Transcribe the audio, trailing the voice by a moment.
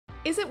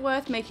Is it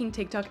worth making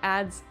TikTok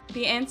ads?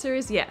 The answer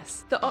is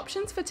yes. The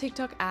options for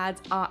TikTok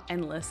ads are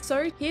endless.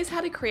 So here's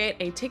how to create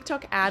a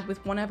TikTok ad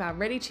with one of our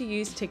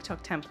ready-to-use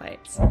TikTok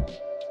templates.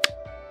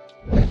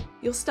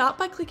 You'll start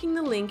by clicking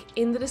the link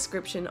in the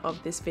description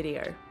of this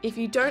video. If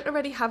you don't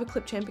already have a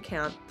CLIPCHAMP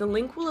account, the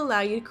link will allow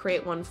you to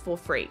create one for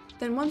free.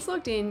 Then once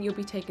logged in, you'll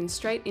be taken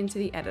straight into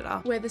the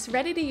editor, where this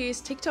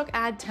ready-to-use TikTok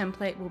ad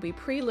template will be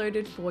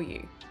preloaded for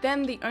you.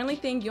 Then the only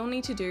thing you'll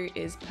need to do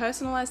is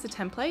personalize the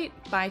template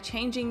by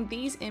changing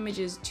these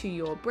images to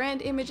your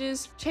brand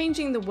images,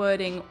 changing the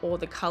wording or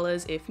the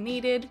colors if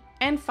needed,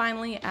 and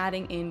finally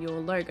adding in your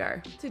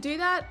logo. To do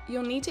that,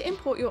 you'll need to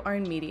import your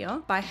own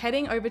media by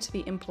heading over to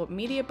the Import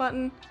Media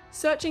button,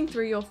 searching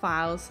through your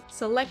files,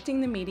 selecting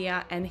the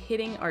media and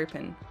hitting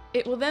open.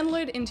 It will then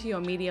load into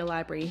your media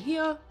library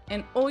here,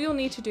 and all you'll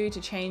need to do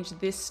to change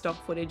this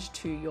stock footage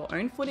to your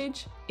own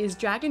footage is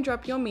drag and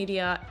drop your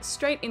media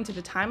straight into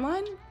the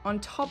timeline on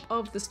top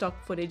of the stock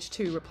footage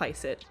to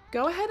replace it.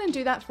 Go ahead and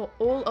do that for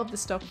all of the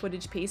stock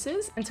footage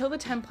pieces until the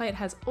template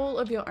has all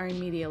of your own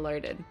media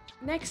loaded.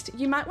 Next,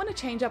 you might want to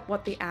change up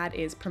what the ad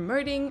is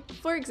promoting.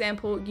 For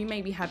example, you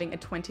may be having a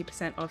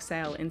 20% off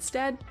sale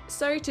instead.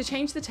 So to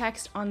change the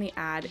text on the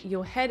ad,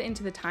 you'll head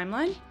into the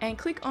timeline and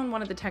click on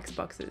one of the text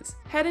boxes.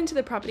 Head into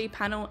the property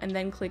panel and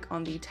then click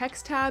on the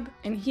text tab,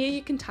 and here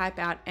you can type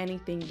out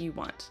anything you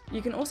want.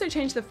 You can also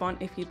change the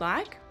font if you'd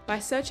like by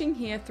searching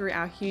here through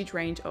our huge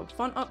range of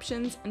font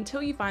options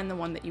until you find the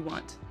one that you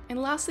want.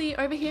 And lastly,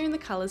 over here in the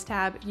colors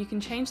tab, you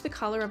can change the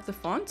color of the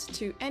font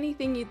to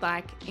anything you'd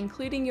like,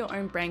 including your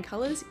own brand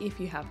colors if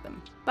you have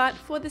them. But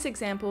for this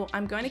example,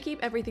 I'm going to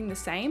keep everything the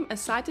same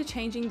aside to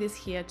changing this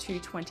here to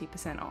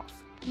 20%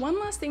 off. One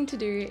last thing to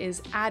do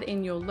is add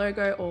in your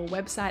logo or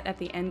website at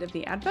the end of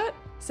the advert.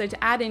 So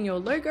to add in your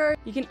logo,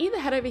 you can either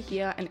head over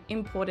here and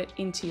import it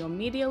into your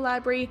media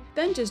library,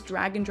 then just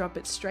drag and drop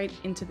it straight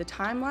into the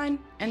timeline,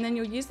 and then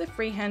you'll use the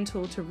freehand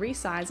tool to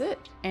resize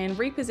it and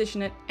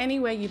reposition it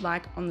anywhere you'd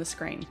like on the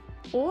screen.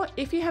 Or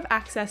if you have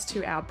access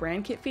to our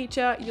brand kit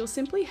feature, you'll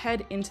simply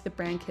head into the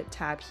brand kit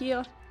tab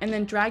here and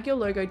then drag your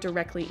logo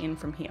directly in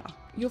from here.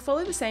 You'll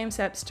follow the same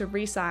steps to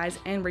resize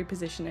and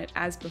reposition it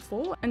as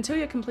before until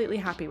you're completely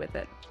happy with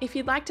it. If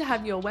you'd like to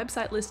have your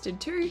website listed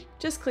too,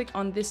 just click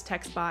on this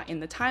text bar in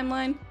the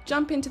timeline,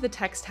 jump into the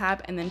text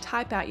tab and then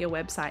type out your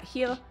website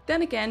here.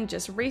 Then again,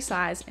 just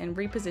resize and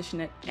reposition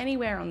it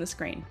anywhere on the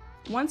screen.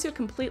 Once you're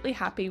completely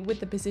happy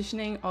with the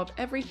positioning of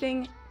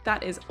everything,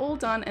 that is all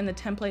done and the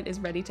template is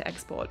ready to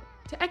export.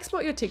 To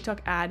export your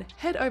TikTok ad,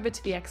 head over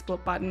to the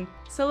export button,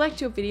 select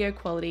your video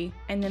quality,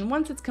 and then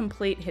once it's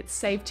complete, hit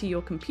save to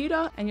your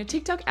computer and your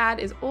TikTok ad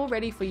is all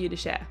ready for you to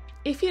share.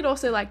 If you'd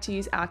also like to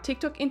use our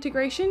TikTok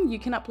integration, you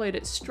can upload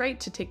it straight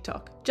to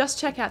TikTok. Just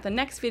check out the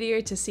next video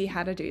to see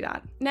how to do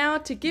that. Now,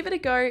 to give it a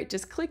go,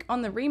 just click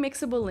on the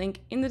remixable link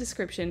in the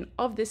description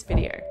of this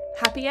video.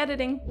 Happy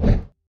editing!